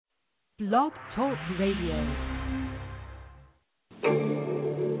Blog Talk Radio.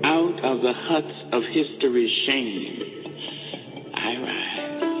 Out of the huts of history's shame, I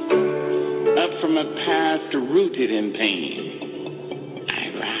rise. Up from a past rooted in pain, I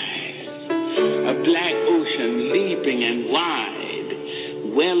rise. A black ocean leaping and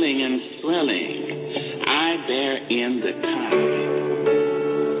wide, welling and swelling, I bear in the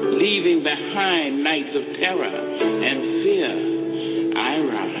tide. Leaving behind nights of terror and fear, I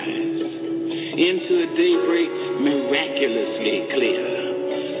rise. Into a daybreak miraculously clear,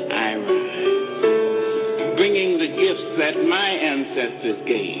 I rise. Bringing the gifts that my ancestors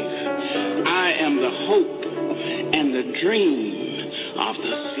gave, I am the hope and the dream of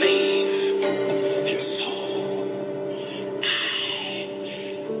the slave. And so, I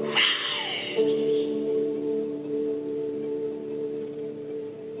rise.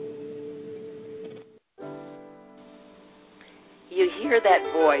 You hear that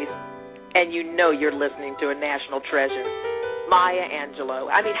voice, and you know you're listening to a national treasure. Maya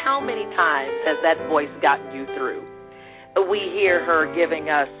Angelou. I mean, how many times has that voice gotten you through? We hear her giving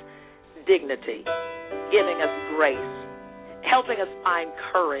us dignity, giving us grace, helping us find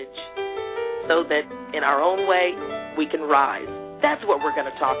courage so that in our own way we can rise. That's what we're going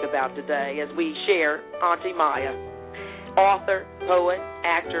to talk about today as we share Auntie Maya, author, poet,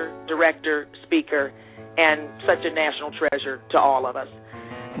 actor, director, speaker, and such a national treasure to all of us.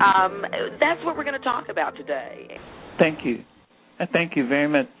 That's what we're going to talk about today. Thank you. Thank you very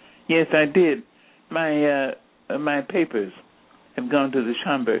much. Yes, I did. My papers have gone to the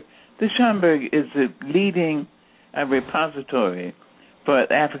Schomburg. The Schomburg is the leading repository for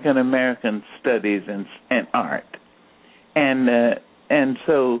African American studies and art, and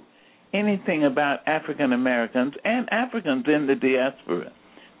so anything about African Americans and Africans in the diaspora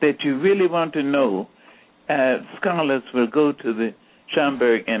that you really want to know, scholars will go to the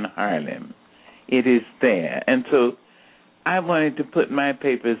Schomburg in Harlem. It is there. And so I wanted to put my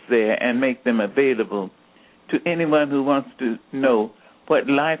papers there and make them available to anyone who wants to know what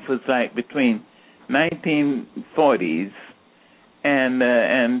life was like between 1940s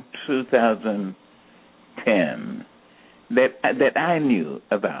and 2010 that I knew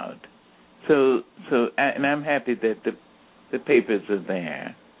about. So I'm happy that the papers are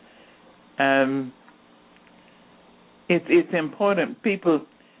there. It's important. People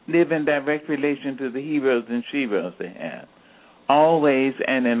live in direct relation to the heroes and sheroes they have, always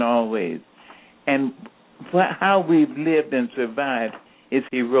and in all ways. And how we've lived and survived is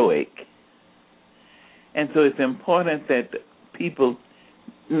heroic. And so it's important that people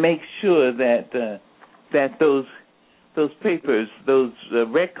make sure that those papers, those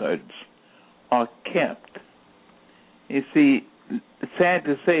records are kept. You see, it's sad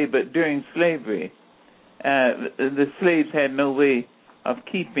to say, but during slavery, the slaves had no way of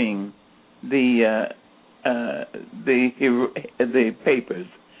keeping the papers,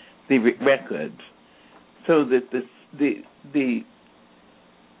 the records, so that the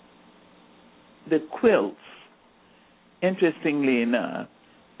quilts, interestingly enough,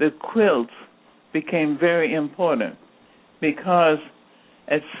 the quilts became very important because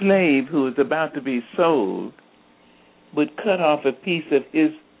a slave who was about to be sold would cut off a piece of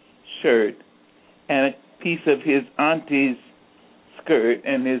his shirt and a piece of his auntie's skirt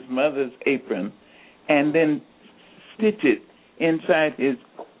and his mother's apron, and then stitch it inside his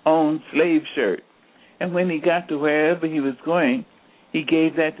own slave shirt. And when he got to wherever he was going, he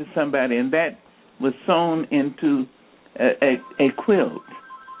gave that to somebody, and that was sewn into a quilt.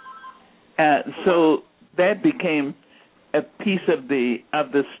 So that became a piece of the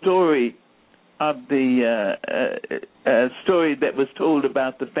story of the story that was told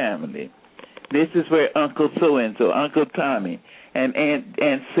about the family. This is where Uncle so-and-so, Uncle Tommy, and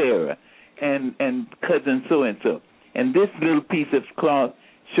Aunt Sarah, and cousin so-and-so. And this little piece of cloth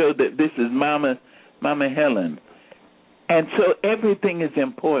showed that this is Mama Helen. And so everything is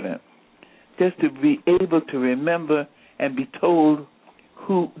important, just to be able to remember and be told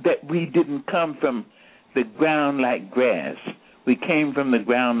that we didn't come from the ground like grass. We came from the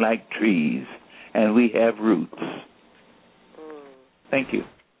ground like trees, and we have roots. Thank you.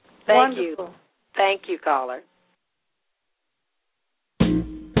 Thank you. Thank you, caller.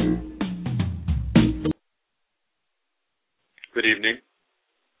 Good evening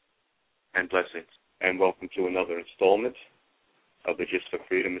and blessings, and welcome to another installment of the Gist of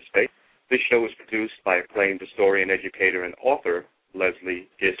Freedom Estate. This show is produced by acclaimed historian, educator, and author Leslie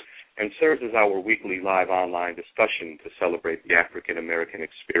Gist, and serves as our weekly live online discussion to celebrate the African American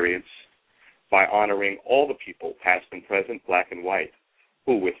experience by honoring all the people, past and present, black and white,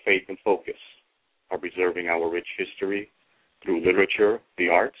 who, with faith and focus, are preserving our rich history through literature, the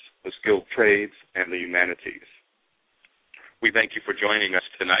arts, the skilled trades, and the humanities. We thank you for joining us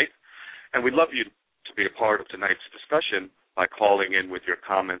tonight, and we'd love you to be a part of tonight's discussion by calling in with your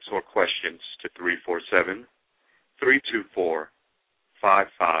comments or questions to 347-324-5552.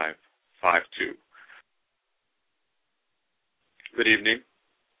 Good evening.